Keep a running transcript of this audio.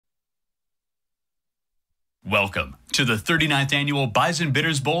Welcome to the 39th Annual Bison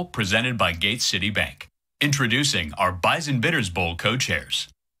Bitters Bowl presented by Gate City Bank. Introducing our Bison Bitters Bowl co-chairs.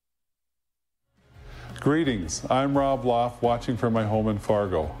 Greetings, I'm Rob Loff, watching from my home in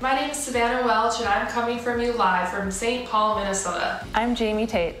Fargo. My name is Savannah Welch, and I'm coming from you live from St. Paul, Minnesota. I'm Jamie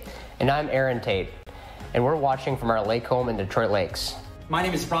Tate. And I'm Aaron Tate, and we're watching from our lake home in Detroit Lakes. My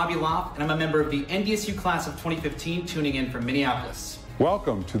name is Robbie Loff, and I'm a member of the NDSU class of 2015, tuning in from Minneapolis.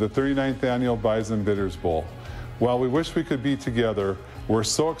 Welcome to the 39th Annual Bison Bitters Bowl. While we wish we could be together, we're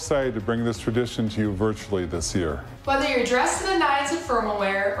so excited to bring this tradition to you virtually this year. Whether you're dressed to the nines in formal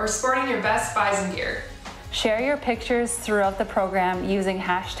wear or sporting your best Bison gear, share your pictures throughout the program using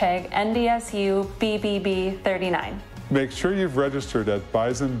hashtag NDSUBBB39. Make sure you've registered at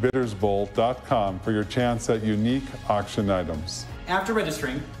bisonbittersbowl.com for your chance at unique auction items. After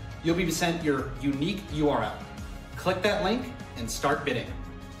registering, you'll be sent your unique URL. Click that link and start bidding.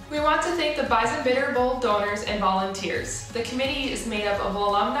 we want to thank the Bison Bitter Bowl donors and volunteers. The committee is made up of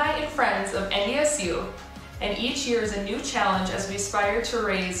alumni and friends of NDSU, and each year is a new challenge as we aspire to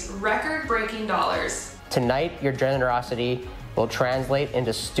raise record-breaking dollars. Tonight, your generosity will translate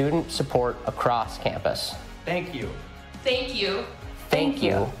into student support across campus. Thank you. Thank you. Thank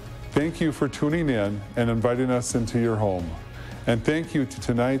you. Thank you for tuning in and inviting us into your home. And thank you to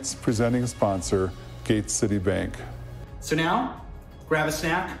tonight's presenting sponsor, Gate City Bank. So now, grab a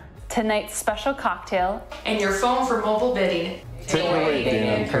snack, Tonight's special cocktail, and your phone for mobile bidding. Take it away,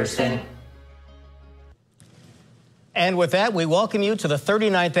 Dana and Kirsten. And with that, we welcome you to the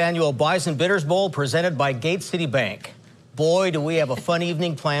 39th Annual Bison Bitters Bowl presented by Gate City Bank. Boy, do we have a fun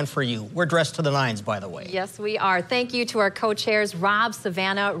evening planned for you. We're dressed to the nines, by the way. Yes, we are. Thank you to our co-chairs, Rob,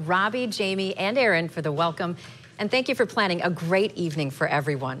 Savannah, Robbie, Jamie, and Aaron for the welcome. And thank you for planning a great evening for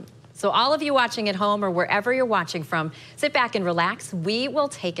everyone. So all of you watching at home or wherever you're watching from, sit back and relax. We will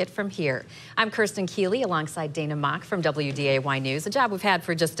take it from here. I'm Kirsten Keeley alongside Dana Mock from WDAY News, a job we've had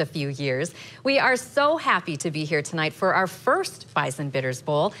for just a few years. We are so happy to be here tonight for our first Bison Bitters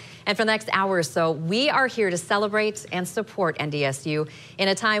Bowl. And for the next hour or so, we are here to celebrate and support NDSU in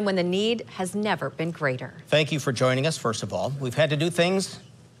a time when the need has never been greater. Thank you for joining us, first of all. We've had to do things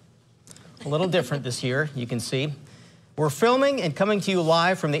a little different this year, you can see. We're filming and coming to you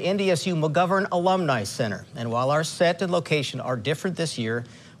live from the NDSU McGovern Alumni Center. And while our set and location are different this year,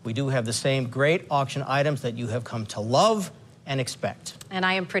 we do have the same great auction items that you have come to love and expect. And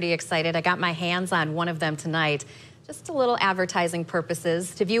I am pretty excited. I got my hands on one of them tonight. Just a little advertising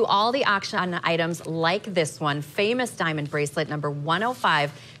purposes. To view all the auction items like this one, famous diamond bracelet number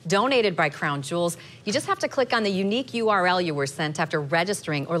 105, donated by Crown Jewels, you just have to click on the unique URL you were sent after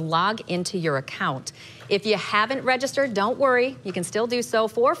registering or log into your account. If you haven't registered, don't worry. You can still do so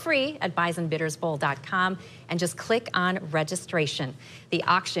for free at bisonbittersbowl.com and just click on registration. The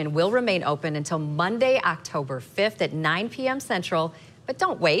auction will remain open until Monday, October 5th at 9 p.m. Central, but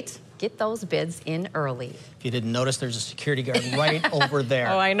don't wait. Get those bids in early. If you didn't notice, there's a security guard right over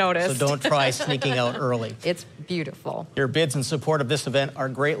there. Oh, I noticed. So don't try sneaking out early. It's beautiful. Your bids in support of this event are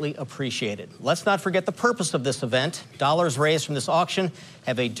greatly appreciated. Let's not forget the purpose of this event. Dollars raised from this auction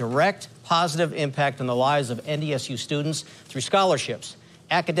have a direct positive impact on the lives of NDSU students through scholarships,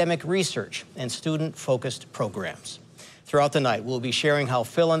 academic research, and student-focused programs. Throughout the night, we'll be sharing how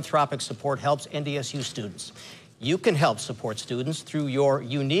philanthropic support helps NDSU students. You can help support students through your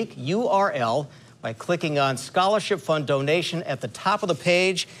unique URL by clicking on Scholarship Fund Donation at the top of the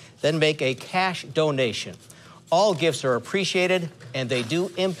page, then make a cash donation. All gifts are appreciated, and they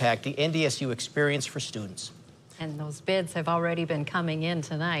do impact the NDSU experience for students. And those bids have already been coming in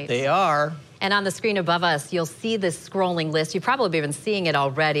tonight. They are. And on the screen above us, you'll see this scrolling list. You've probably been seeing it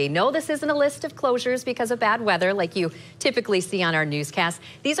already. No, this isn't a list of closures because of bad weather like you typically see on our newscasts.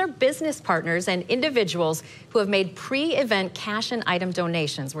 These are business partners and individuals who have made pre-event cash and item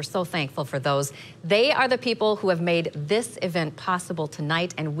donations. We're so thankful for those. They are the people who have made this event possible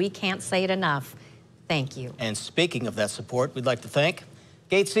tonight, and we can't say it enough. Thank you. And speaking of that support, we'd like to thank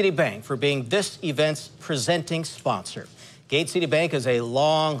Gate City Bank for being this event's presenting sponsor. Gate City Bank is a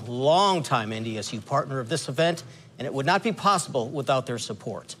long time NDSU partner of this event, and it would not be possible without their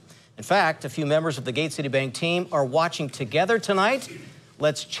support. In fact, a few members of the Gate City Bank team are watching together tonight.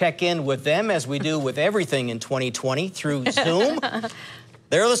 Let's check in with them as we do with everything in 2020 through Zoom.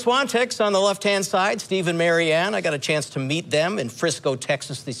 There are the Swanticks on the left-hand side, Steve and Mary Ann. I got a chance to meet them in Frisco,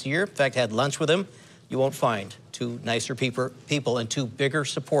 Texas this year. In fact, had lunch with them. You won't find two nicer people and two bigger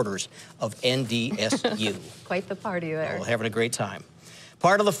supporters of NDSU. Quite the party there. Well, having a great time.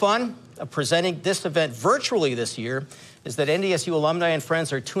 Part of the fun of presenting this event virtually this year is that NDSU alumni and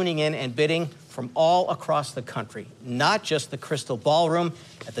friends are tuning in and bidding from all across the country, not just the Crystal Ballroom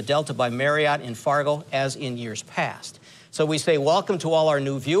at the Delta by Marriott in Fargo, as in years past. So we say welcome to all our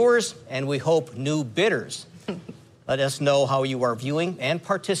new viewers, and we hope new bidders. Let us know how you are viewing and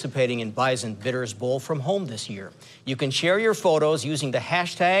participating in Bison Bitters Bowl from home this year. You can share your photos using the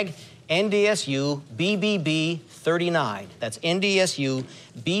hashtag NDSUBBB39. That's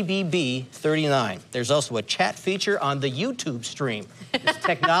NDSUBBB39. There's also a chat feature on the YouTube stream. This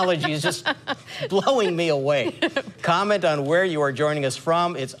technology is just blowing me away. Comment on where you are joining us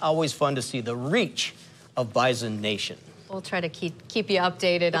from. It's always fun to see the reach of Bison Nation. We'll try to keep you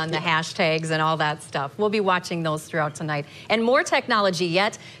updated on the hashtags and all that stuff. We'll be watching those throughout tonight. And more technology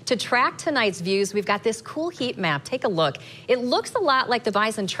yet. To track tonight's views, we've got this cool heat map. Take a look. It looks a lot like the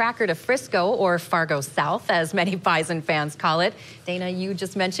Bison tracker to Frisco, or Fargo South, as many Bison fans call it. Dana, you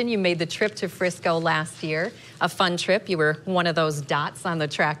just mentioned you made the trip to Frisco last year. A fun trip. You were one of those dots on the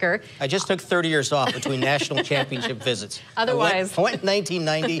tracker. I just took 30 years off between national championship visits. Otherwise. I went in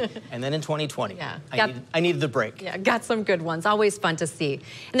 1990 and then in 2020. Yeah. I needed the break. Yeah, got some good ones. Always fun to see.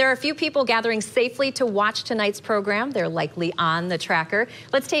 And there are a few people gathering safely to watch tonight's program. They're likely on the tracker.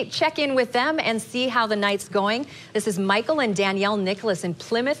 Let's check in with them and see how the night's going. This is Michael and Danielle Nicholas in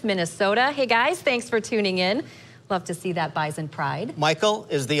Plymouth, Minnesota. Hey guys, thanks for tuning in. Love to see that Bison pride. Michael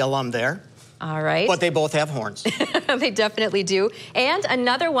is the alum there. All right. But they both have horns. They definitely do. And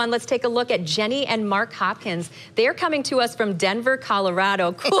another one, let's take a look at Jenny and Mark Hopkins. They're coming to us from Denver,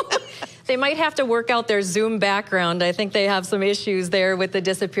 Colorado. Cool. They might have to work out their Zoom background. I think they have some issues there with the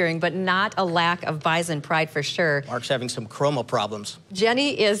disappearing, but not a lack of Bison pride for sure. Mark's having some chroma problems.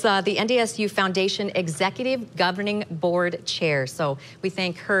 Jenny is the NDSU Foundation Executive Governing Board Chair. So we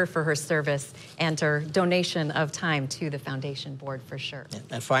thank her for her service and her donation of time to the Foundation Board for sure.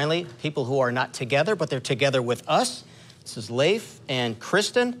 And finally, people who are not together, but they're together with us. This is Leif and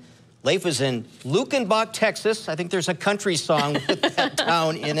Kristen. Leif is in Lukenbach, Texas. I think there's a country song with that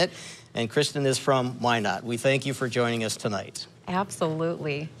town in it. And Kristen is from Minot. We thank you for joining us tonight.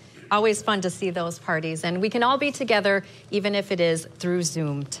 Absolutely. Always fun to see those parties. And we can all be together, even if it is through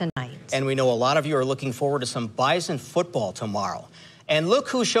Zoom tonight. And we know a lot of you are looking forward to some Bison football tomorrow. And look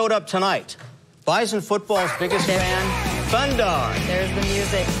who showed up tonight. Bison football's biggest fan, Thundar. There's the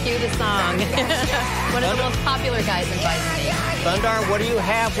music. Cue the song. One of the most popular guys in Bison Nation. Thundar, what do you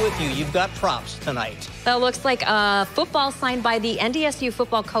have with you? You've got props tonight. That looks like a football signed by the NDSU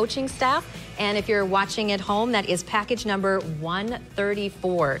football coaching staff. And if you're watching at home, that is package number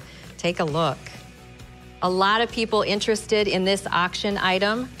 134. Take a look. A lot of people interested in this auction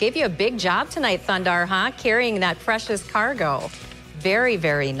item. Gave you a big job tonight, Thundar, huh? Carrying that precious cargo. Very,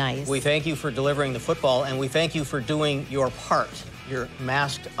 very nice. We thank you for delivering the football, and we thank you for doing your part. You're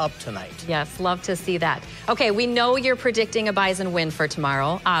masked up tonight. Yes, love to see that. Okay, we know you're predicting a Bison win for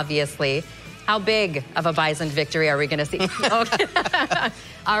tomorrow, obviously. How big of a Bison victory are we going to see? Okay.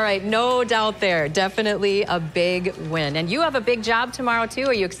 All right, no doubt there. Definitely a big win. And you have a big job tomorrow, too.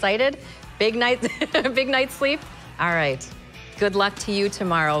 Are you excited? Big night, big night's sleep? All right. Good luck to you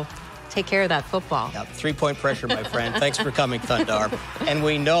tomorrow. Take care of that football. Yep, three-point pressure, my friend. Thanks for coming, Thundar. And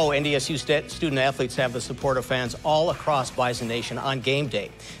we know NDSU student-athletes have the support of fans all across Bison Nation on game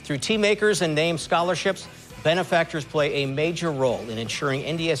day. Through team makers and name scholarships, benefactors play a major role in ensuring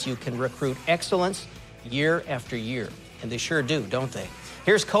NDSU can recruit excellence year after year. And they sure do, don't they?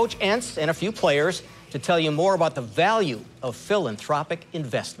 Here's Coach Entz and a few players to tell you more about the value of philanthropic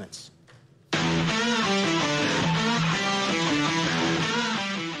investments.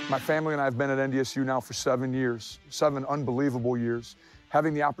 My family and I have been at NDSU now for 7 years, 7 unbelievable years.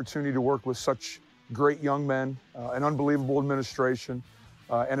 Having the opportunity to work with such great young men, an unbelievable administration,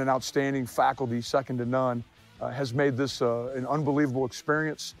 and an outstanding faculty, second to none, has made this an unbelievable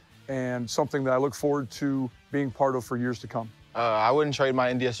experience and something that I look forward to being part of for years to come. I wouldn't trade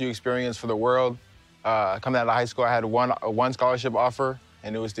my NDSU experience for the world. Coming out of high school, I had one scholarship offer,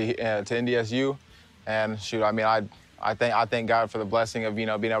 and it was to NDSU. And shoot, I mean, I thank God for the blessing of being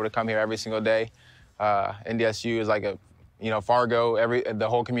able to come here every single day. NDSU is like Fargo. The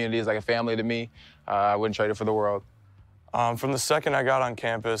whole community is like a family to me. I wouldn't trade it for the world. From the second I got on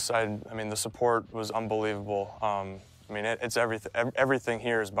campus, I mean, the support was unbelievable. I mean, it's everything. Everything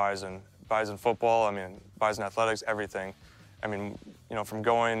here is Bison. Bison football. I mean, Bison athletics. Everything. I mean, from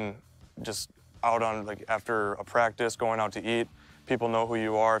going just out on after a practice, going out to eat. People know who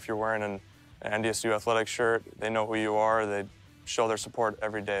you are if you're wearing an NDSU athletic shirt. They know who you are. They show their support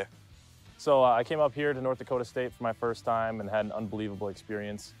every day. So I came up here to North Dakota State for my first time and had an unbelievable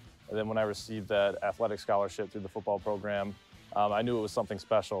experience. And then when I received that athletic scholarship through the football program, I knew it was something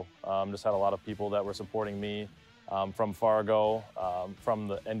special. Just had a lot of people that were supporting me. from Fargo, from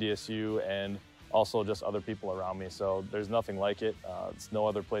the NDSU, and also just other people around me. So there's nothing like it. It's no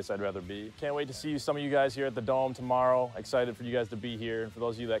other place I'd rather be. Can't wait to see some of you guys here at the Dome tomorrow. Excited for you guys to be here. And for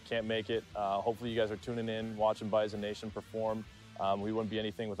those of you that can't make it, hopefully you guys are tuning in, watching Bison Nation perform. We wouldn't be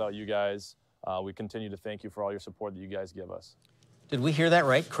anything without you guys. We continue to thank you for all your support that you guys give us. Did we hear that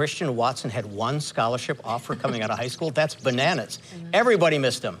right? Christian Watson had one scholarship offer coming out of high school? That's bananas. Everybody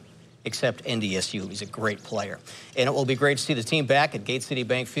missed him, except NDSU. He's a great player. And it will be great to see the team back at Gate City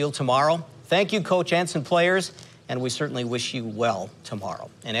Bank Field tomorrow. Thank you, Coach Ensign players, and we certainly wish you well tomorrow.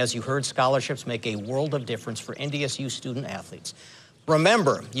 And as you heard, scholarships make a world of difference for NDSU student athletes.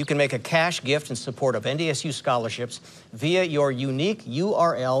 Remember, you can make a cash gift in support of NDSU scholarships via your unique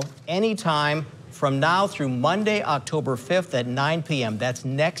URL anytime from now through Monday, October 5th at 9 p.m. That's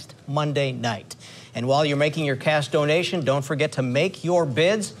next Monday night. And while you're making your cash donation, don't forget to make your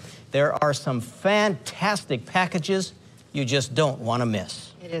bids. There are some fantastic packages you just don't want to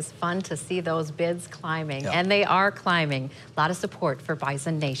miss. It is fun to see those bids climbing, and they are climbing. A lot of support for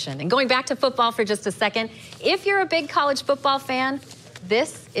Bison Nation. And going back to football for just a second, if you're a big college football fan,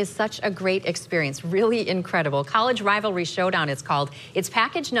 this is such a great experience, really incredible. College Rivalry Showdown, it's called. It's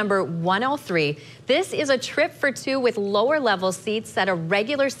package number 103. This is a trip for two with lower level seats at a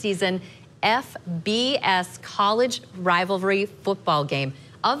regular season FBS college rivalry football game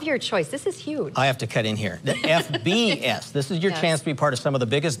of your choice. This is huge. I have to cut in here. The FBS. This is your chance to be part of some of the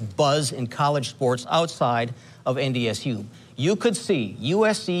biggest buzz in college sports outside of NDSU. You could see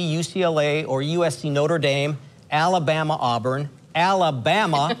USC, UCLA, or USC Notre Dame, Alabama, Auburn,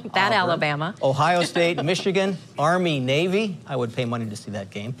 Alabama, that Auburn, Alabama, Ohio State, Michigan, Army, Navy. I would pay money to see that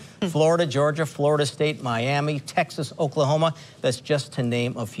game. Florida, Georgia, Florida State, Miami, Texas, Oklahoma. That's just to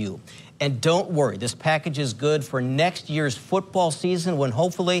name a few. And don't worry, this package is good for next year's football season when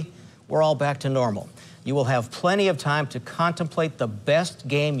hopefully we're all back to normal. You will have plenty of time to contemplate the best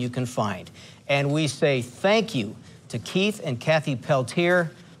game you can find. And we say thank you to Keith and Kathy Peltier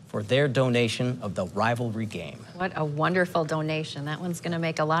for their donation of the rivalry game. What a wonderful donation. That one's going to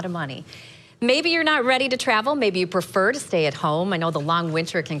make a lot of money. Maybe you're not ready to travel. Maybe you prefer to stay at home. I know the long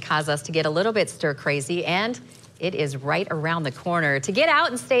winter can cause us to get a little bit stir crazy, and it is right around the corner. To get out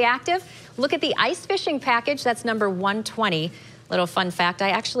and stay active, look at the ice fishing package. That's number 120. Little fun fact, I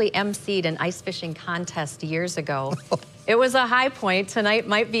actually emceed an ice fishing contest years ago. It was a high point. Tonight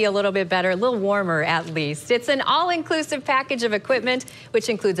might be a little bit better, a little warmer at least. It's an all-inclusive package of equipment, which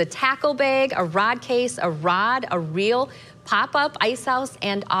includes a tackle bag, a rod case, a rod, a reel, pop-up ice house,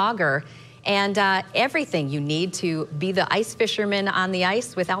 and auger. And everything you need to be the ice fisherman on the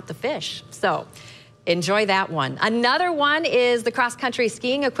ice without the fish. So enjoy that one. Another one is the cross-country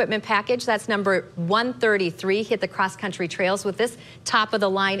skiing equipment package. That's number 133. Hit the cross-country trails with this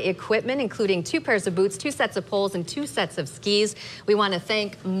top-of-the-line equipment, including 2 pairs of boots, 2 sets of poles, and 2 sets of skis. We want to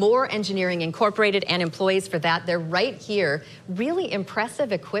thank Moore Engineering Incorporated and employees for that. They're right here. Really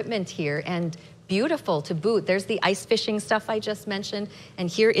impressive equipment here, and beautiful to boot. There's the ice fishing stuff I just mentioned, and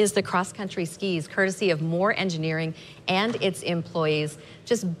here is the cross-country skis, courtesy of Moore Engineering and its employees.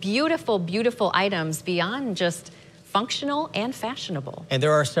 Just beautiful, beautiful items beyond just functional and fashionable. And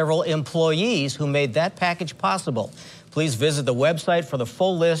there are several employees who made that package possible. Please visit the website for the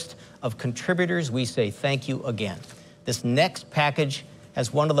full list of contributors. We say thank you again. This next package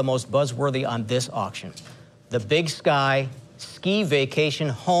has one of the most buzzworthy on this auction. The Big Sky Ski Vacation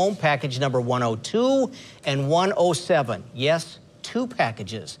Home, package number 102 and 107. Yes, 2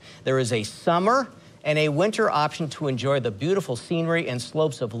 packages. There is a summer and a winter option to enjoy the beautiful scenery and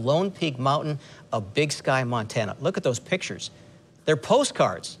slopes of Lone Peak Mountain of Big Sky, Montana. Look at those pictures. They're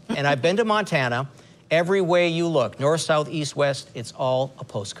postcards, and I've been to Montana. Every way you look, north, south, east, west, it's all a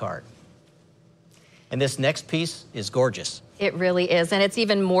postcard. And this next piece is gorgeous. It really is, and it's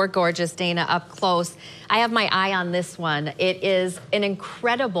even more gorgeous, Dana, up close. I have my eye on this one. It is an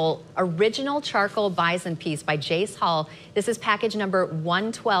incredible original charcoal bison piece by Jace Hall. This is package number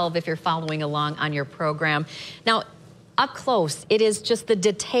 112 if you're following along on your program. Now, up close, it is just the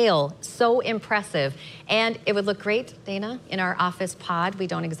detail, so impressive. And it would look great, Dana, in our office pod. We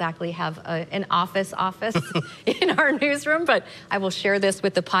don't exactly have an office in our newsroom, but I will share this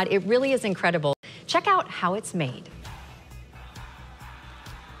with the pod. It really is incredible. Check out how it's made.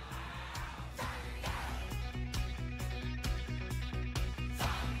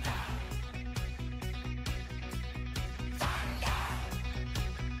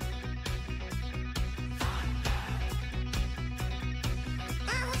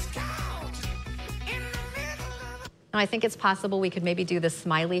 Now, I think it's possible we could maybe do the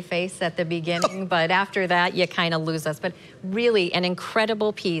smiley face at the beginning, but after that, you kind of lose us. But really, an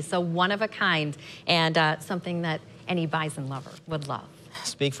incredible piece, a one-of-a-kind, and something that any Bison lover would love.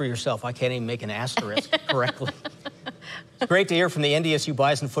 Speak for yourself. I can't even make an asterisk correctly. It's great to hear from the NDSU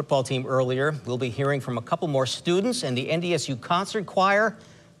Bison football team earlier. We'll be hearing from a couple more students and the NDSU concert choir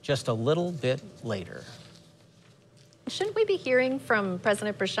just a little bit later. Shouldn't we be hearing from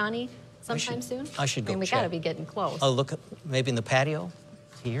President Brashani sometime soon? I should go I mean, we check. got to be getting close. Oh, look, maybe in the patio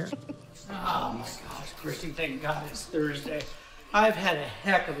here. Oh, my gosh, Christy, thank God it's Thursday. I've had a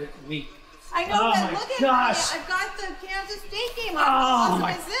heck of a week. I know, oh but my look gosh. at me. I've got the Kansas State game. Oh, How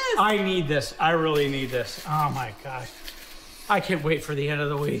my, awesome is this? I need this. I really need this. Oh, my gosh. I can't wait for the end of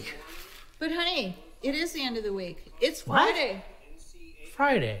the week. But, honey, it is the end of the week. It's What? Friday.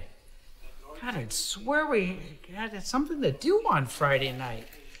 Friday. God, I swear we had something to do on Friday night.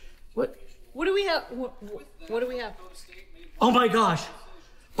 What do we have? What do we have? Oh, my gosh.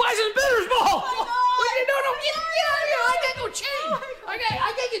 Bison Bitters Ball! Oh, no, get out of here. I gotta go change. I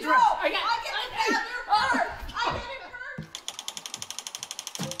gotta get dressed. I get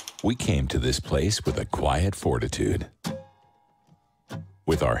We came to this place with a quiet fortitude.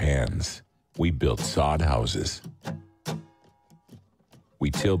 With our hands, we built sod houses.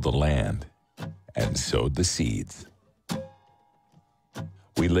 We tilled the land and sowed the seeds.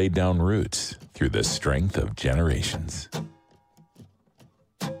 We laid down roots through the strength of generations.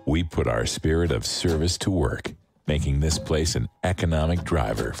 We put our spirit of service to work, making this place an economic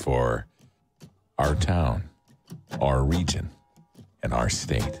driver for our town, our region, and our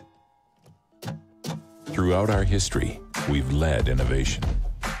state. Throughout our history, we've led innovation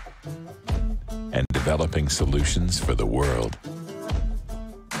and developing solutions for the world.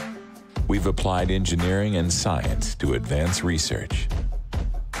 We've applied engineering and science to advance research.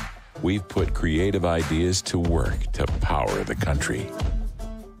 We've put creative ideas to work to power the country.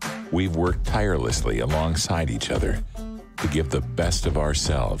 We've worked tirelessly alongside each other to give the best of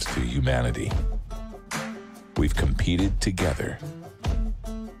ourselves to humanity. We've competed together,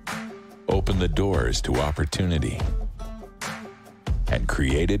 opened the doors to opportunity, and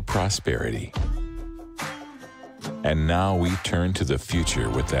created prosperity. And now we turn to the future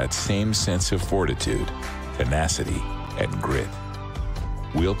with that same sense of fortitude, tenacity, and grit.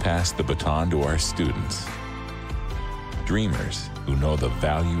 We'll pass the baton to our students, dreamers who know the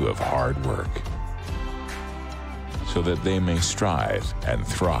value of hard work, so that they may strive and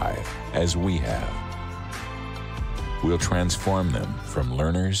thrive as we have. We'll transform them from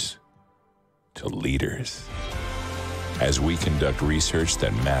learners to leaders as we conduct research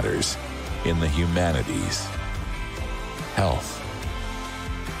that matters in the humanities, health,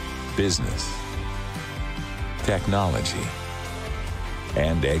 business, technology,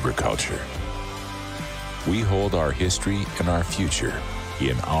 and agriculture. We hold our history and our future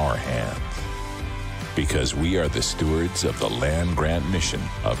in our hands because we are the stewards of the land grant mission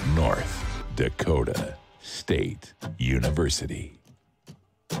of North Dakota State University.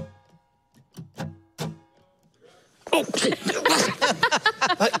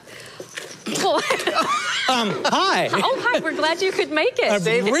 Hi. Oh, hi. We're glad you could make it. I'm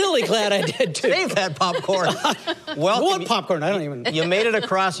really glad I did, too. Save that popcorn. Welcome. What popcorn? I don't even... You made it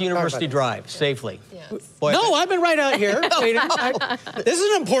across University Drive safely. Yes. Boy, no, I've been right out here waiting. This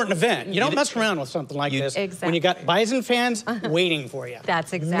is an important event. You don't mess around with something like this when you got Bison fans waiting for you.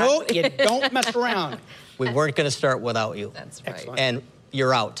 That's exactly. No, you don't mess around. We weren't going to start without you. That's right. Excellent. And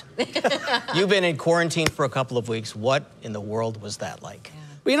you're out. You've been in quarantine for a couple of weeks. What in the world was that like?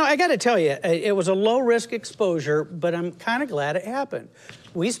 Well, you know, I got to tell you, it was a low-risk exposure, but I'm kind of glad it happened.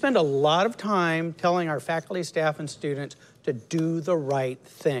 We spend a lot of time telling our faculty, staff, and students to do the right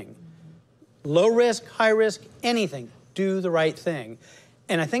thing. Low risk, high risk, anything, do the right thing.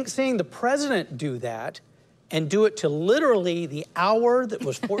 And I think seeing the president do that and do it to literally the hour that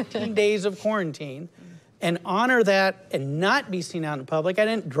was 14 days of quarantine and honor that and not be seen out in public. I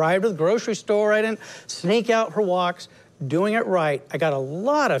didn't drive to the grocery store. I didn't sneak out for walks. Doing it right. I got a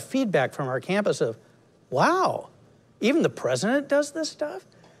lot of feedback from our campus of, wow, even the president does this stuff?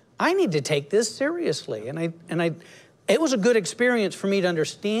 I need to take this seriously. And it was a good experience for me to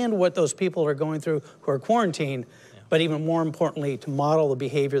understand what those people are going through who are quarantined, but even more importantly, to model the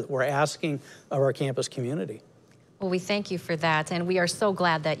behavior that we're asking of our campus community. Well, we thank you for that, and we are so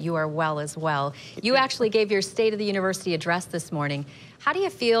glad that you are well as well. You actually gave your State of the University address this morning. How do you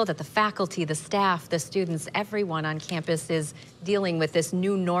feel that the faculty, the staff, the students, everyone on campus is dealing with this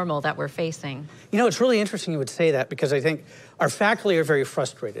new normal that we're facing? You know, it's really interesting you would say that because I think our faculty are very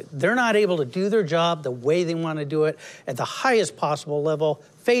frustrated. They're not able to do their job the way they want to do it at the highest possible level,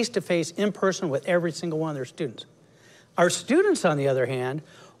 face-to-face, in person with every single one of their students. Our students, on the other hand,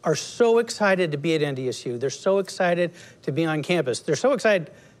 are so excited to be at NDSU. They're so excited to be on campus. They're so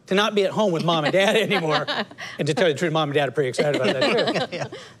excited to not be at home with mom and dad anymore. And to tell you the truth, mom and dad are pretty excited about that too.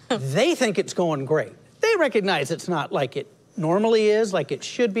 Yeah. They think it's going great. They recognize it's not like it normally is, like it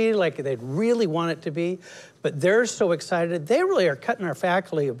should be, like they'd really want it to be. But they're so excited. They really are cutting our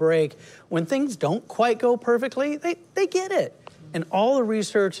faculty a break. When things don't quite go perfectly, they get it. And all the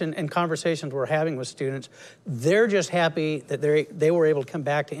research and conversations we're having with students, they're just happy that they were able to come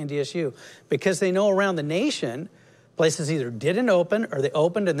back to NDSU because they know around the nation, places either didn't open or they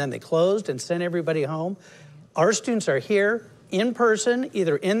opened and then they closed and sent everybody home. Our students are here in person,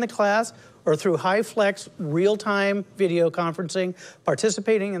 either in the class or through high-flex, real-time video conferencing,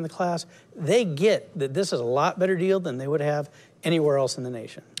 participating in the class. They get that this is a lot better deal than they would have anywhere else in the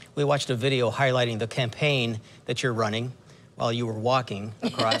nation. We watched a video highlighting the campaign that you're running while you were walking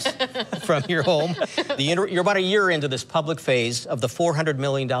across from your home. You're about a year into this public phase of the $400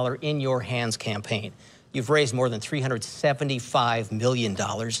 million In Your Hands campaign. You've raised more than $375 million.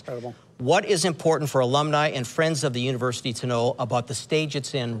 Incredible. What is important for alumni and friends of the university to know about the stage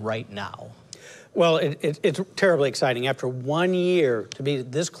it's in right now? Well, it's terribly exciting. After 1 year to be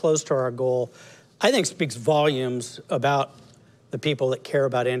this close to our goal, I think speaks volumes about the people that care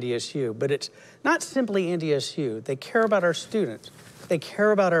about NDSU. But it's not simply NDSU. They care about our students. They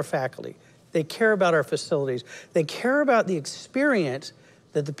care about our faculty. They care about our facilities. They care about the experience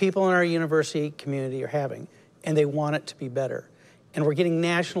that the people in our university community are having, and they want it to be better. And we're getting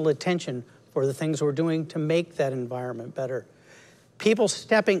national attention for the things we're doing to make that environment better. People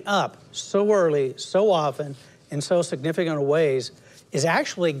stepping up so early, so often, in so significant ways is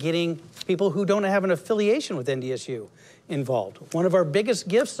actually getting people who don't have an affiliation with NDSU involved. One of our biggest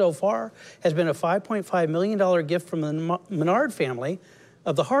gifts so far has been a $5.5 million gift from the Menard family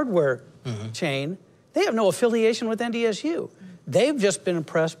of the hardware chain. They have no affiliation with NDSU. They've just been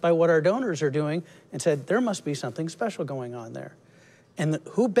impressed by what our donors are doing and said, there must be something special going on there. And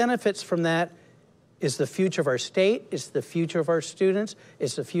who benefits from that is the future of our state, it's the future of our students,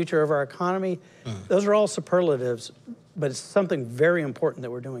 it's the future of our economy. Those are all superlatives, but it's something very important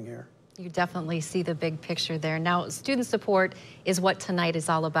that we're doing here. You definitely see the big picture there. Now, student support is what tonight is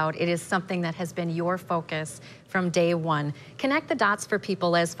all about. It is something that has been your focus from day one. Connect the dots for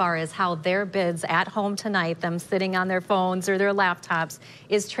people as far as how their bids at home tonight, them sitting on their phones or their laptops,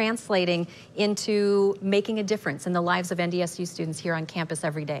 is translating into making a difference in the lives of NDSU students here on campus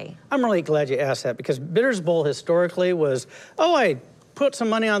every day. I'm really glad you asked that because Bidders Bowl historically was, oh, I put some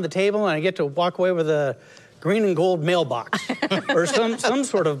money on the table and I get to walk away with a green and gold mailbox or some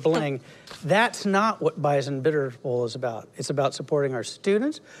sort of bling. That's not what Bison Bidders Bowl is about. It's about supporting our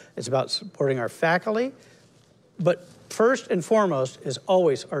students. It's about supporting our faculty. But first and foremost is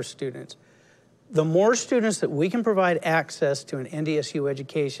always our students. The more students that we can provide access to an NDSU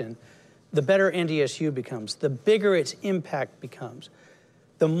education, the better NDSU becomes, the bigger its impact becomes.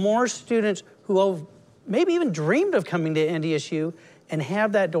 The more students who have maybe even dreamed of coming to NDSU and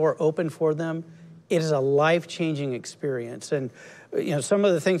have that door open for them, it is a life-changing experience. And you know, some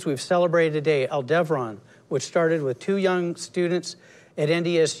of the things we've celebrated today, Aldevron, which started with 2 young students at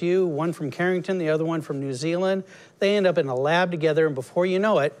NDSU, one from Carrington, the other one from New Zealand. They end up in a lab together, and before you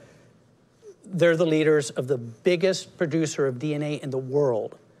know it, they're the leaders of the biggest producer of DNA in the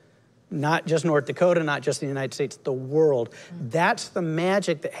world. Not just North Dakota, not just the United States, the world. That's the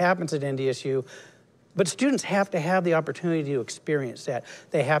magic that happens at NDSU. But students have to have the opportunity to experience that.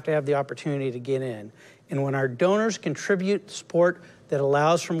 They have to have the opportunity to get in. And when our donors contribute support that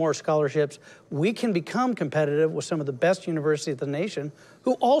allows for more scholarships, we can become competitive with some of the best universities of the nation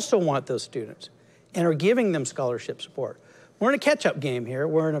who also want those students and are giving them scholarship support. We're in a catch-up game here.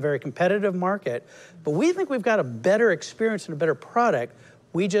 We're in a very competitive market, but we think we've got a better experience and a better product.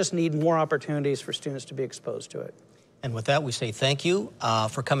 We just need more opportunities for students to be exposed to it. And with that, we say thank you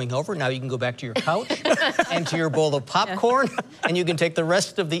for coming over. Now you can go back to your couch and to your bowl of popcorn, and you can take the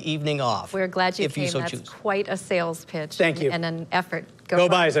rest of the evening off. We're glad you came. So That's choose. Quite a sales pitch. Thank you. And an effort. Go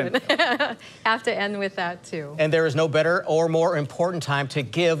Bison. Have to end with that, too. And there is no better or more important time to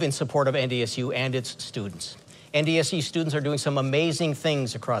give in support of NDSU and its students. NDSU students are doing some amazing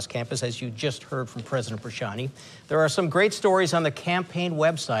things across campus, as you just heard from President Prashani. There are some great stories on the campaign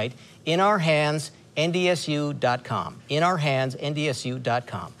website, In Our Hands, NDSU.com. In Our Hands,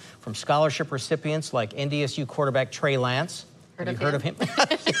 NDSU.com. From scholarship recipients like NDSU quarterback Trey Lance. Have you heard of him?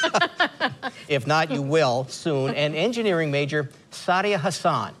 If not, you will soon. And engineering major Sadia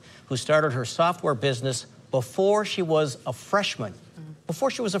Hassan, who started her software business before she was a freshman. Before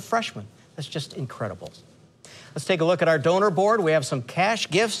she was a freshman. That's just incredible. Let's take a look at our donor board. We have some cash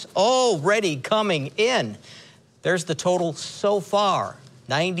gifts already coming in. There's the total so far,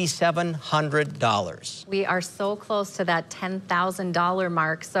 $9,700. We are so close to that $10,000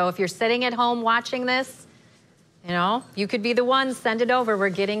 mark. So if you're sitting at home watching this, you know, you could be the one. Send it over. We're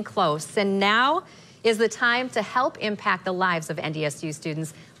getting close. And now is the time to help impact the lives of NDSU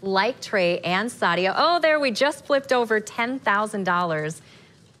students like Trey and Sadia. Oh, there, we just flipped over $10,000.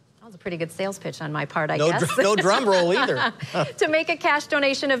 That was a pretty good sales pitch on my part, I guess. No drum roll either. To make a cash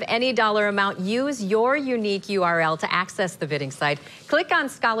donation of any dollar amount, use your unique URL to access the bidding site. Click on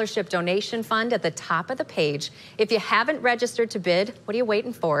Scholarship Donation Fund at the top of the page. If you haven't registered to bid, what are you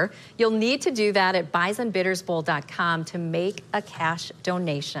waiting for? You'll need to do that at bisonbiddersbowl.com to make a cash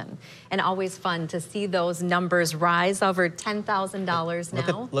donation. And always fun to see those numbers rise over $10,000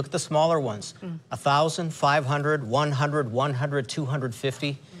 now. Look at the smaller ones. 1,000, 500, 100, 100,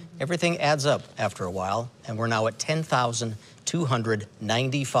 250. Everything adds up after a while, and we're now at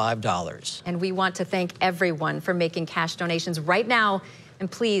 $10,295. And we want to thank everyone for making cash donations right now.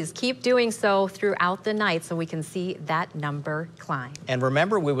 And please keep doing so throughout the night so we can see that number climb. And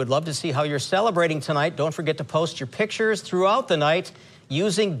remember, we would love to see how you're celebrating tonight. Don't forget to post your pictures throughout the night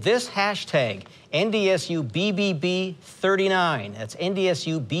using this hashtag, NDSUBBB39. That's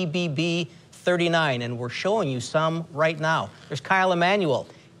NDSUBBB39. And we're showing you some right now. There's Kyle Emanuel.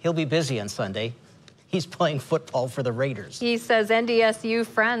 He'll be busy on Sunday. He's playing football for the Raiders. He says, NDSU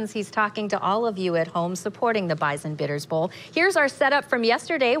friends, he's talking to all of you at home supporting the Bison Bidders Bowl. Here's our setup from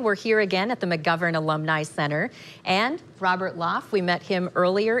yesterday. We're here again at the McGovern Alumni Center. And Robert Loff, we met him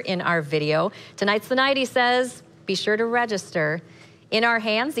earlier in our video. Tonight's the night, he says, be sure to register. In our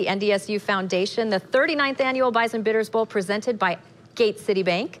hands, the NDSU Foundation, the 39th Annual Bison Bidders Bowl presented by Gate City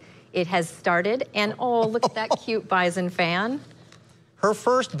Bank. It has started, and oh, look at that cute Bison fan. Her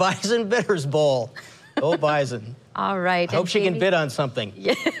first Bison Bidders Bowl. Oh, Bison. All right. I hope she can bid on something.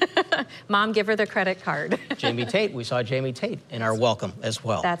 Yeah. Mom, give her the credit card. Jamie Tate. We saw Jamie Tate in our welcome as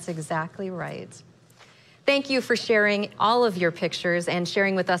well. That's exactly right. Thank you for sharing all of your pictures and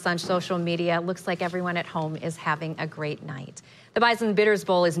sharing with us on social media. It looks like everyone at home is having a great night. The Bison Bidders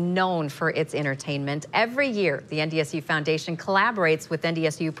Bowl is known for its entertainment. Every year, the NDSU Foundation collaborates with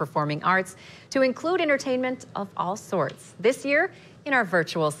NDSU Performing Arts to include entertainment of all sorts. This year, in our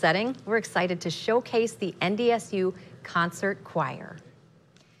virtual setting, we're excited to showcase the NDSU Concert Choir.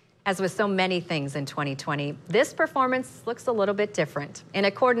 As with so many things in 2020, this performance looks a little bit different. In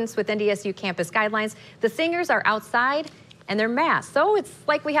accordance with NDSU campus guidelines, the singers are outside and they're masked. So it's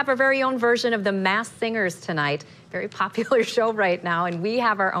like we have our very own version of the Masked Singers tonight. Very popular show right now, and we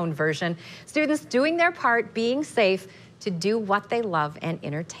have our own version. Students doing their part, being safe to do what they love and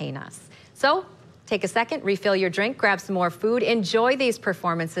entertain us. So take a second, refill your drink, grab some more food, enjoy these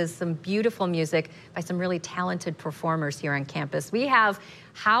performances, some beautiful music by some really talented performers here on campus. We have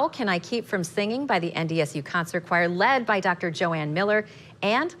How Can I Keep From Singing by the NDSU Concert Choir, led by Dr. Joanne Miller,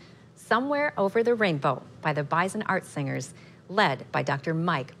 and Somewhere Over the Rainbow by the Bison Art Singers, led by Dr.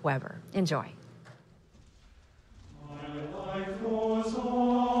 Mike Weber. Enjoy.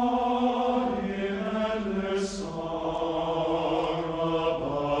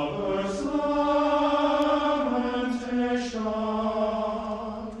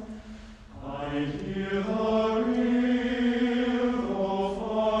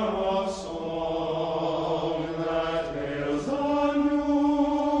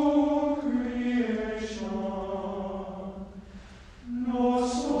 No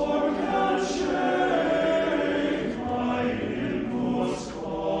sword can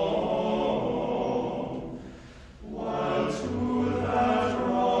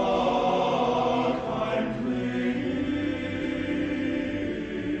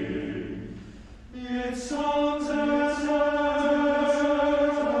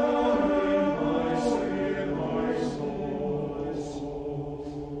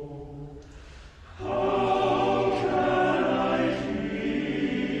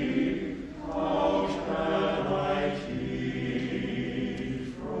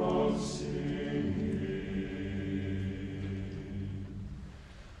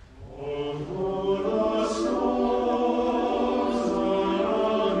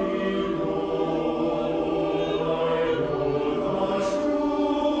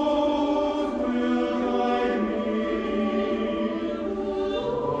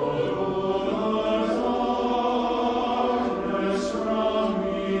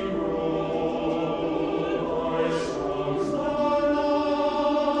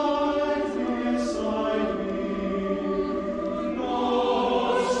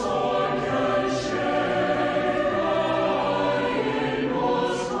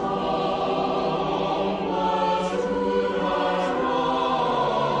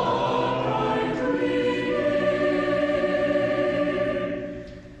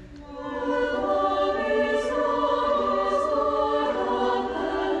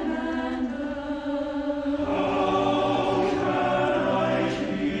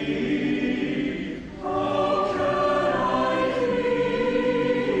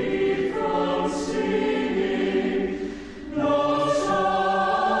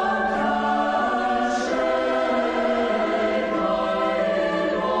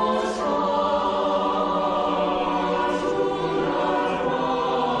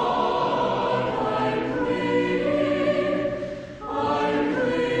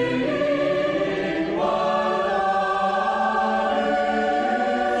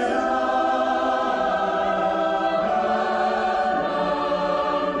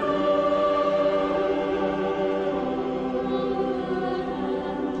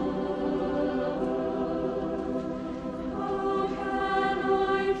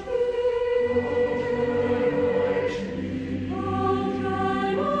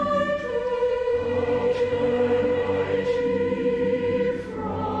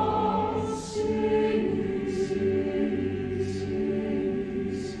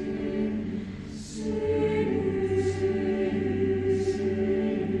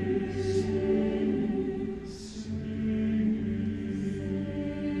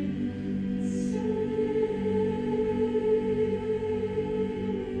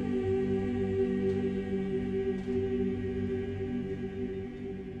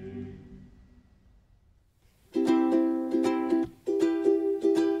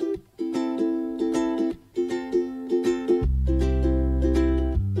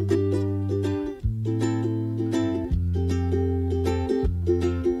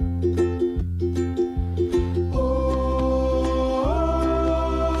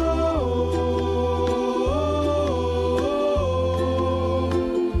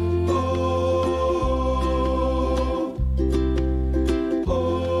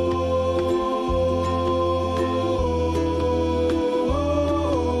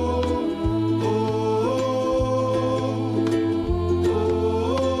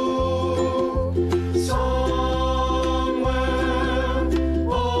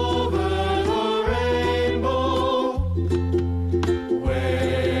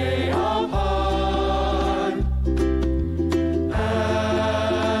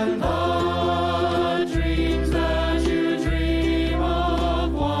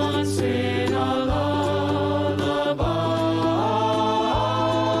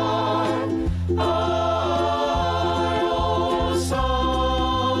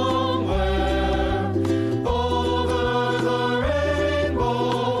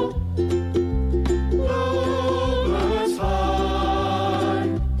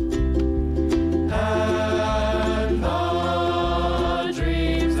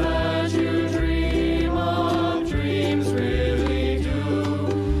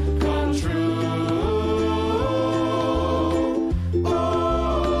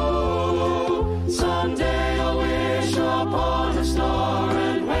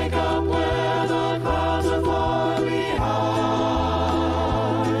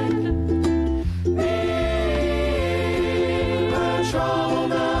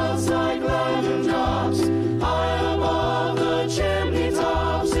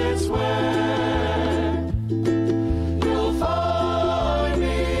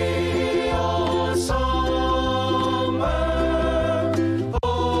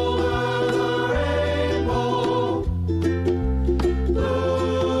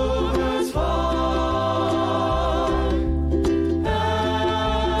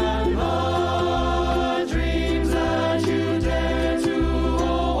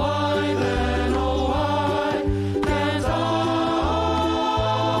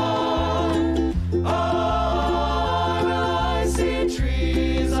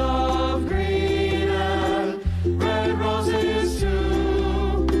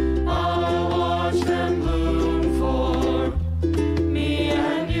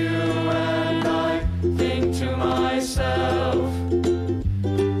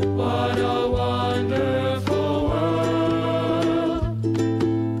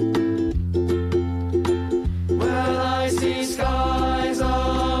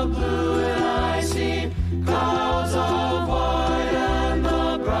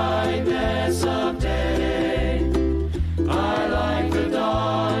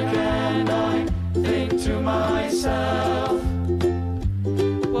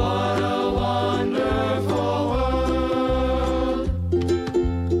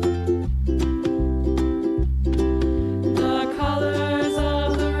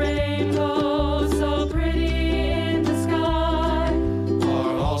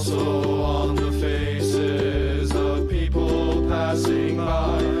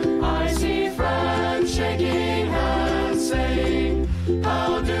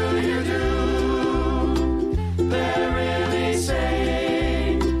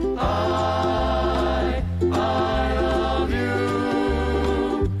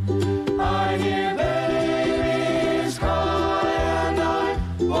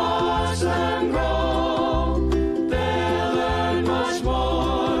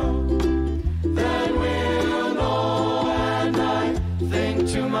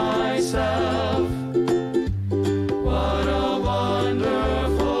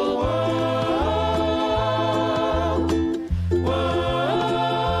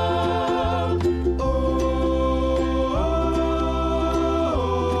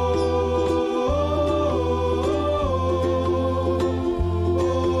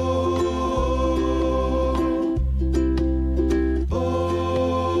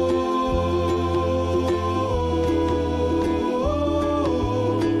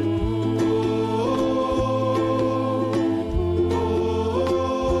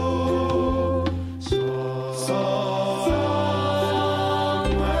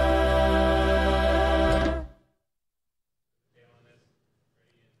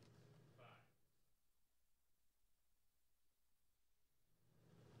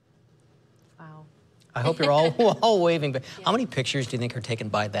I hope you're all waving. But how many pictures do you think are taken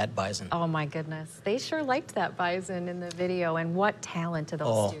by that bison? Oh my goodness. They sure liked that bison in the video, and what talent to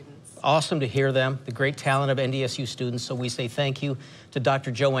those students. Awesome to hear them, the great talent of NDSU students. So we say thank you to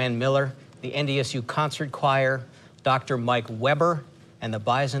Dr. Joanne Miller, the NDSU Concert Choir, Dr. Mike Weber, and the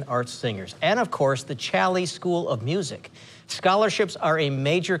Bison Arts Singers, and of course, the Challey School of Music. Scholarships are a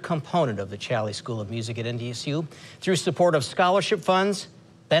major component of the Challey School of Music at NDSU. Through support of scholarship funds,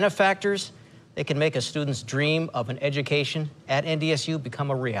 benefactors, they can make a student's dream of an education at NDSU become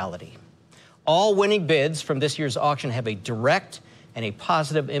a reality. All winning bids from this year's auction have a direct and a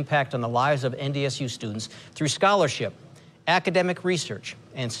positive impact on the lives of NDSU students through scholarship, academic research,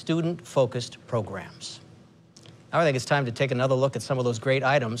 and student-focused programs. I think it's time to take another look at some of those great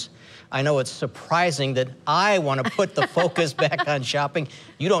items. I know it's surprising that I want to put the focus back on shopping.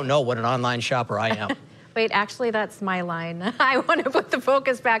 You don't know what an online shopper I am. Wait, actually, that's my line. I want to put the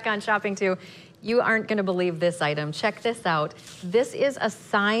focus back on shopping, too. You aren't going to believe this item. Check this out. This is a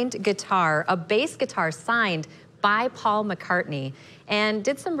signed guitar, a bass guitar signed by Paul McCartney. And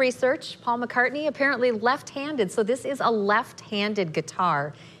did some research. Paul McCartney, apparently left-handed, so this is a left-handed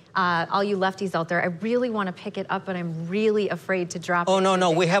guitar. All you lefties out there, I really want to pick it up, but I'm really afraid to drop it. Oh,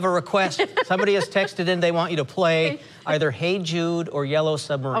 no, we have a request. Somebody has texted in, they want you to play either Hey Jude or Yellow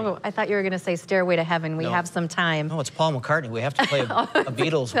Submarine. Oh, I thought you were going to say Stairway to Heaven. We have some time. No, it's Paul McCartney. We have to play a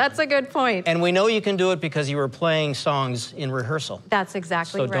Beatles. That's a good point. And we know you can do it because you were playing songs in rehearsal. That's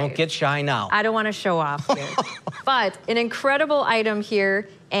exactly right. So don't get shy now. I don't want to show off here. But an incredible item here,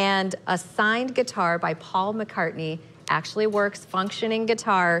 and a signed guitar by Paul McCartney. Actually works, functioning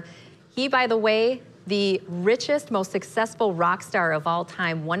guitar. He, by the way, the richest, most successful rock star of all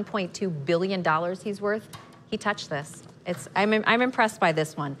time, $1.2 billion he's worth. He touched this. I'm impressed by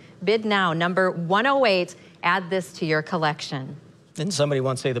this one. Bid now, number 108. Add this to your collection. Didn't somebody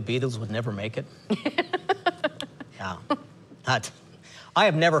once say the Beatles would never make it? No, not. I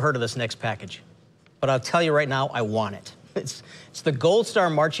have never heard of this next package, but I'll tell you right now, I want it. It's the Gold Star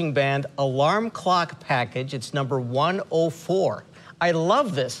Marching Band Alarm Clock Package. It's number 104. I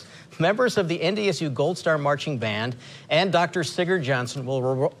love this. Members of the NDSU Gold Star Marching Band and Dr. Sigurd Johnson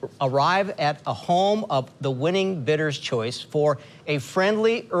will arrive at a home of the winning bidder's choice for a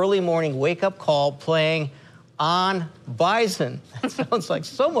friendly early morning wake-up call playing on Bison. That sounds like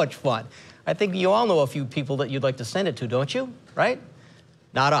so much fun. I think you all know a few people that you'd like to send it to, don't you? Right?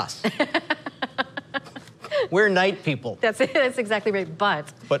 Not us. We're night people. That's exactly right,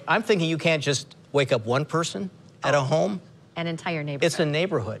 but I'm thinking you can't just wake up one person at a home. An entire neighborhood. It's a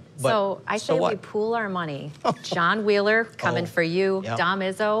neighborhood. So I say we pool our money. John Wheeler, coming for you. Yep. Dom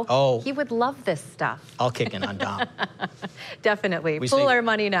Izzo. He would love this stuff. I'll kick in on Dom. Definitely. Pool our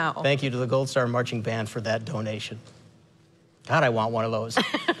money now. Thank you to the Gold Star Marching Band for that donation. God, I want one of those.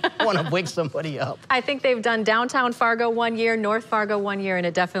 I want to wake somebody up. I think they've done downtown Fargo one year, North Fargo one year, and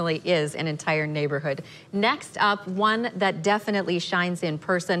it definitely is an entire neighborhood. Next up, one that definitely shines in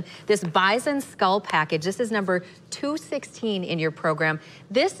person, this Bison Skull Package. This is number 216 in your program.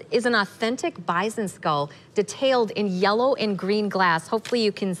 This is an authentic bison skull detailed in yellow and green glass. Hopefully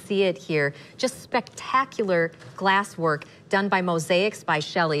you can see it here. Just spectacular glass work done by Mosaics by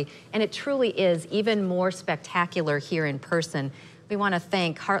Shelley, and it truly is even more spectacular here in person. We want to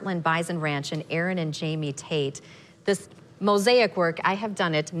thank Heartland Bison Ranch and Aaron and Jamie Tate. This mosaic work, I have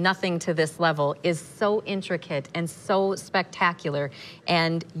done it, nothing to this level, is so intricate and so spectacular,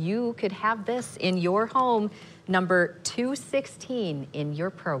 and you could have this in your home, number 216 in your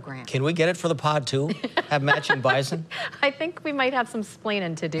program. Can we get it for the pod too? Have matching bison? I think we might have some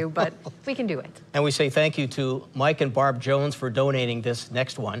splaining to do, but we can do it. And we say thank you to Mike and Barb Jones for donating this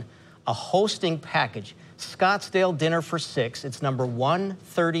next one, a hosting package, Scottsdale Dinner for 6. It's number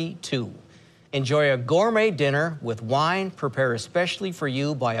 132. Enjoy a gourmet dinner with wine prepared especially for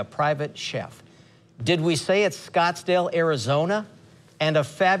you by a private chef. Did we say it's Scottsdale, Arizona? And a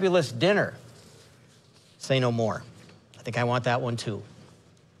fabulous dinner. Say no more. I think I want that one too.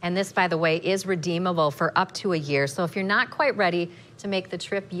 And this, by the way, is redeemable for up to a year. So if you're not quite ready to make the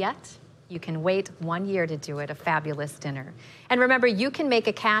trip yet, you can wait 1 year to do it, a fabulous dinner. And remember, you can make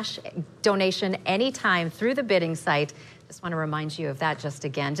a cash donation anytime through the bidding site. Just want to remind you of that just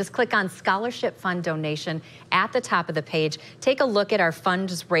again. Just click on Scholarship Fund Donation at the top of the page. Take a look at our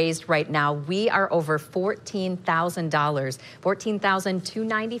funds raised right now. We are over $14,000,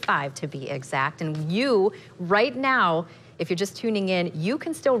 $14,295 to be exact. And you, right now, If you're just tuning in, you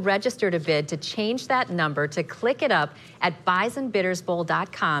can still register to bid. To change that number, to click it up at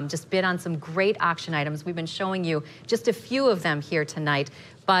bisonbiddersbowl.com. Just bid on some great auction items. We've been showing you just a few of them here tonight,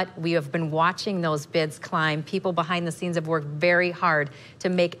 but we have been watching those bids climb. People behind the scenes have worked very hard to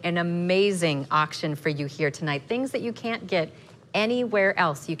make an amazing auction for you here tonight. Things that you can't get anywhere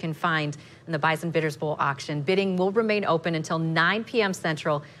else you can find in the Bison Bidders Bowl auction. Bidding will remain open until 9 p.m.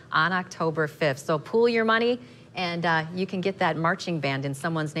 Central on October 5th. So pool your money, and you can get that marching band in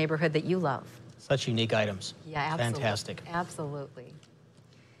someone's neighborhood that you love. Such unique items. Yeah, absolutely. Fantastic. Absolutely.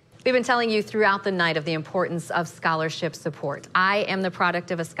 We've been telling you throughout the night of the importance of scholarship support. I am the product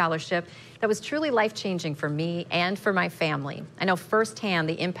of a scholarship that was truly life-changing for me and for my family. I know firsthand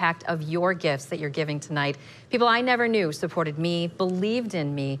the impact of your gifts that you're giving tonight. People I never knew supported me, believed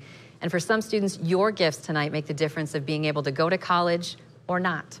in me, and for some students, your gifts tonight make the difference of being able to go to college or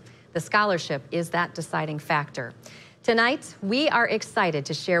not. The scholarship is that deciding factor. Tonight, we are excited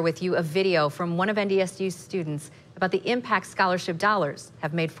to share with you a video from one of NDSU's students about the impact scholarship dollars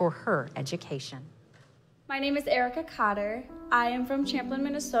have made for her education. My name is Erica Cotter. I am from Champlin,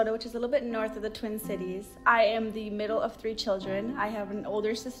 Minnesota, which is a little bit north of the Twin Cities. I am the middle of 3 children. I have an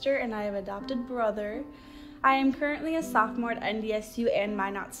older sister and I have an adopted brother. I am currently a sophomore at NDSU and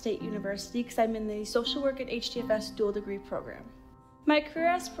Minot State University because I'm in the social work at HTFS dual degree program. My career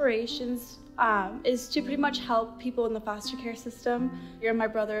aspirations is to pretty much help people in the foster care system. My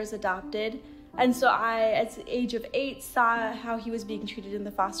brother is adopted, and so I, at the age of 8, saw how he was being treated in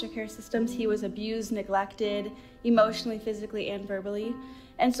the foster care systems. He was abused, neglected, emotionally, physically, and verbally.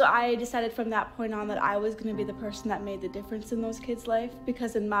 And so I decided from that point on that I was going to be the person that made the difference in those kids' life,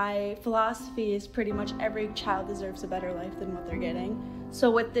 because in my philosophy is pretty much every child deserves a better life than what they're getting. So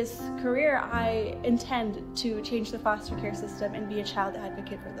with this career, I intend to change the foster care system and be a child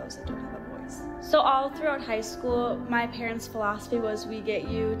advocate for those that don't have a voice. So all throughout high school, my parents' philosophy was we get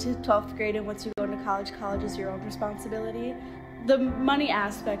you to 12th grade, and once you go into college, college is your own responsibility. The money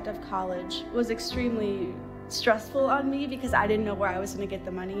aspect of college was extremely stressful on me because I didn't know where I was going to get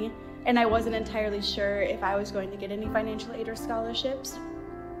the money, and I wasn't entirely sure if I was going to get any financial aid or scholarships.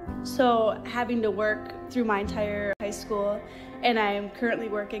 So having to work through my entire high school, and I am currently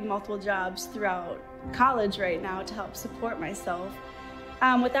working multiple jobs throughout college right now to help support myself.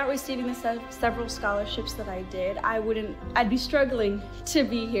 Without receiving the several scholarships that I did, I'd be struggling to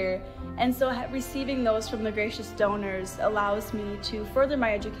be here. And so receiving those from the gracious donors allows me to further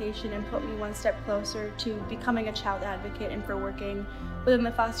my education and put me one step closer to becoming a child advocate and for working within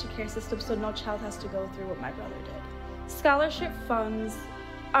the foster care system so no child has to go through what my brother did. Scholarship funds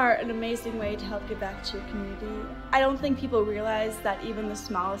are an amazing way to help give back to your community. I don't think people realize that even the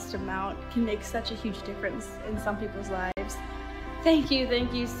smallest amount can make such a huge difference in some people's lives. Thank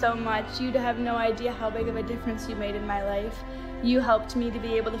you so much. You have no idea how big of a difference you made in my life. You helped me to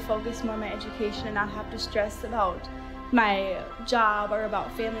be able to focus more on my education and not have to stress about my job or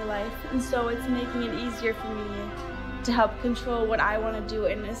about family life. And so it's making it easier for me to help control what I want to do,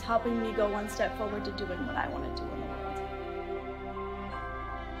 and is helping me go one step forward to doing what I want to do in the world.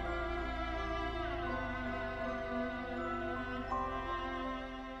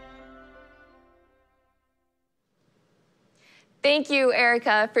 Thank you,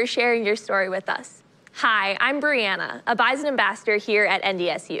 Erica, for sharing your story with us. Hi, I'm Brianna, a Bison ambassador here at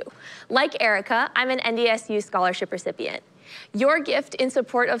NDSU. Like Erica, I'm an NDSU scholarship recipient. Your gift in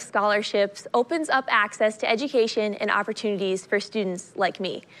support of scholarships opens up access to education and opportunities for students like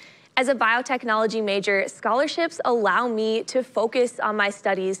me. As a biotechnology major, scholarships allow me to focus on my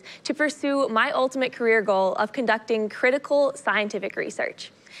studies to pursue my ultimate career goal of conducting critical scientific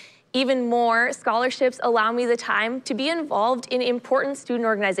research. Even more, scholarships allow me the time to be involved in important student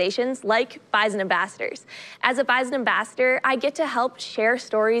organizations like Bison Ambassadors. As a Bison Ambassador, I get to help share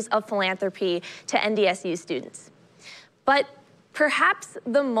stories of philanthropy to NDSU students. But perhaps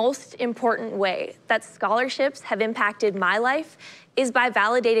the most important way that scholarships have impacted my life is by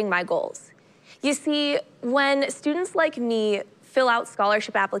validating my goals. You see, when students like me fill out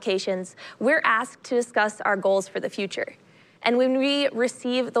scholarship applications, we're asked to discuss our goals for the future. And when we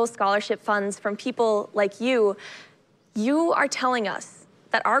receive those scholarship funds from people like you, you are telling us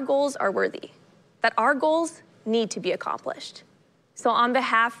that our goals are worthy, that our goals need to be accomplished. So on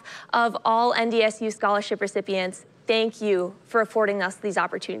behalf of all NDSU scholarship recipients, thank you for affording us these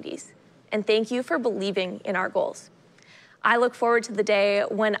opportunities. And thank you for believing in our goals. I look forward to the day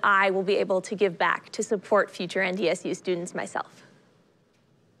when I will be able to give back to support future NDSU students myself.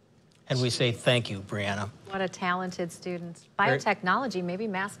 And we say thank you, Brianna. What a talented student. Biotechnology, maybe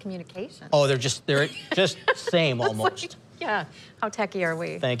mass communication. Oh, they're just same almost. Yeah, how techie are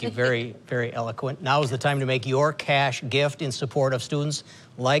we? Thank you, very, very eloquent. Now is the time to make your cash gift in support of students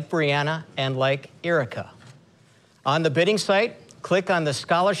like Brianna and like Erica. On the bidding site, click on the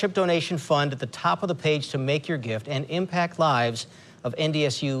Scholarship Donation Fund at the top of the page to make your gift and impact lives of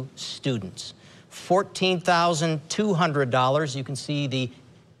NDSU students. $14,200. You can see the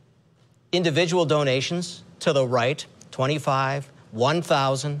individual donations to the right, 25,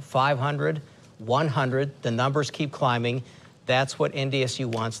 1,000, 500, 100. The numbers keep climbing. That's what NDSU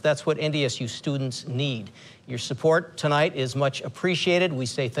wants. That's what NDSU students need. Your support tonight is much appreciated. We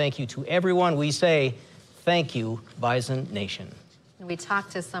say thank you to everyone. We say thank you, Bison Nation. We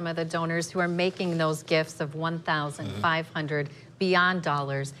talked to some of the donors who are making those gifts of $1,500 beyond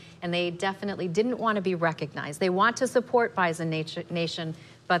dollars, and they definitely didn't want to be recognized. They want to support Bison Nation,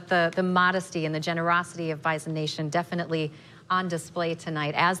 but the modesty and the generosity of Bison Nation definitely on display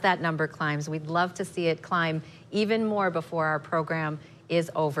tonight. As that number climbs, we'd love to see it climb even more before our program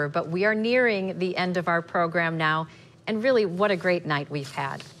is over. But we are nearing the end of our program now, and really what a great night we've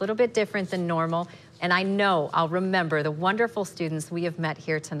had. A little bit different than normal, and I know I'll remember the wonderful students we have met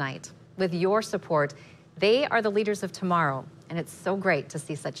here tonight. With your support, they are the leaders of tomorrow, and it's so great to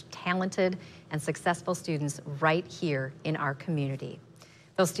see such talented and successful students right here in our community.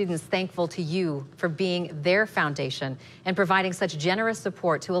 Those students thankful to you for being their foundation and providing such generous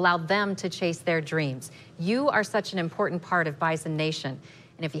support to allow them to chase their dreams. You are such an important part of Bison Nation,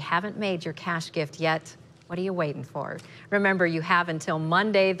 and if you haven't made your cash gift yet, what are you waiting for? Remember, you have until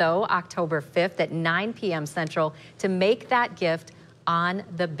Monday, though, October 5th at 9 p.m. Central to make that gift on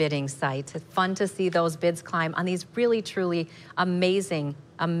the bidding site. It's fun to see those bids climb on these really, truly amazing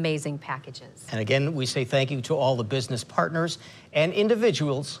packages. And again, we say thank you to all the business partners and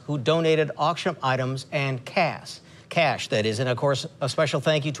individuals who donated auction items and cash, that is. And of course, a special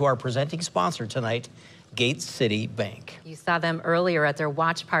thank you to our presenting sponsor tonight, Gate City Bank. You saw them earlier at their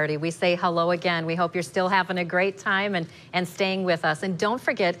watch party. We say hello again. We hope you're still having a great time and staying with us. And don't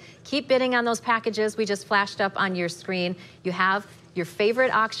forget, keep bidding on those packages we just flashed up on your screen. You have your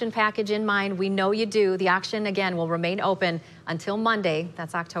favorite auction package in mind. We know you do. The auction, again, will remain open until Monday.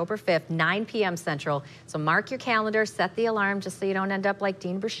 That's October 5th, 9 p.m. Central. So mark your calendar, set the alarm, just so you don't end up like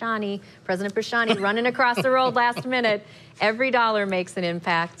President Brashani, running across the road last minute. Every dollar makes an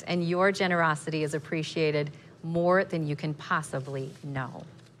impact, and your generosity is appreciated more than you can possibly know.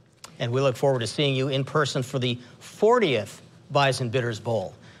 And we look forward to seeing you in person for the 40th Bison Bidders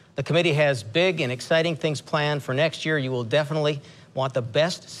Bowl. The committee has big and exciting things planned for next year. You will definitely want the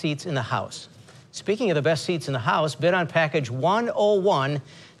best seats in the house. Speaking of the best seats in the house, bid on package 101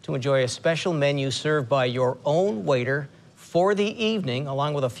 to enjoy a special menu served by your own waiter for the evening,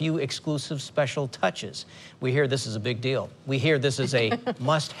 along with a few exclusive special touches. We hear this is a big deal. We hear this is a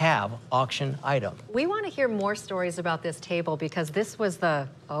must-have auction item. We want to hear more stories about this table because this was the,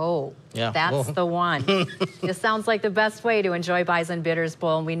 yeah, that's the one. This sounds like the best way to enjoy Bison Bidders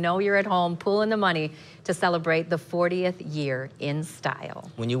Bowl, and we know you're at home pooling the money to celebrate the 40th year in style.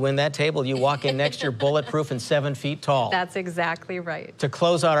 When you win that table, you walk in next year bulletproof and 7 feet tall. That's exactly right. To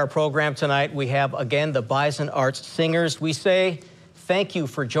close out our program tonight, we have, again, the Bison Arts Singers. We say thank you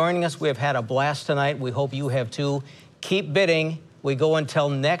for joining us. We have had a blast tonight. We hope you have too. Keep bidding. We go until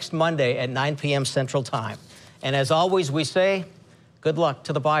next Monday at 9 p.m. Central Time. And as always, we say good luck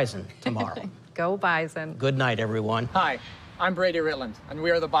to the Bison tomorrow. Go Bison. Good night, everyone. Hi, I'm Brady Ritland, and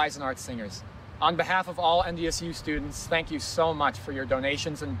we are the Bison Arts Singers. On behalf of all NDSU students, thank you so much for your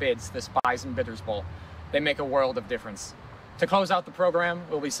donations and bids this Bison Bidders Bowl. They make a world of difference. To close out the program,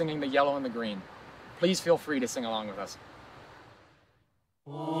 we'll be singing the yellow and the green. Please feel free to sing along with us.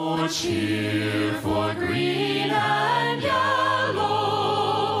 Oh, cheer for green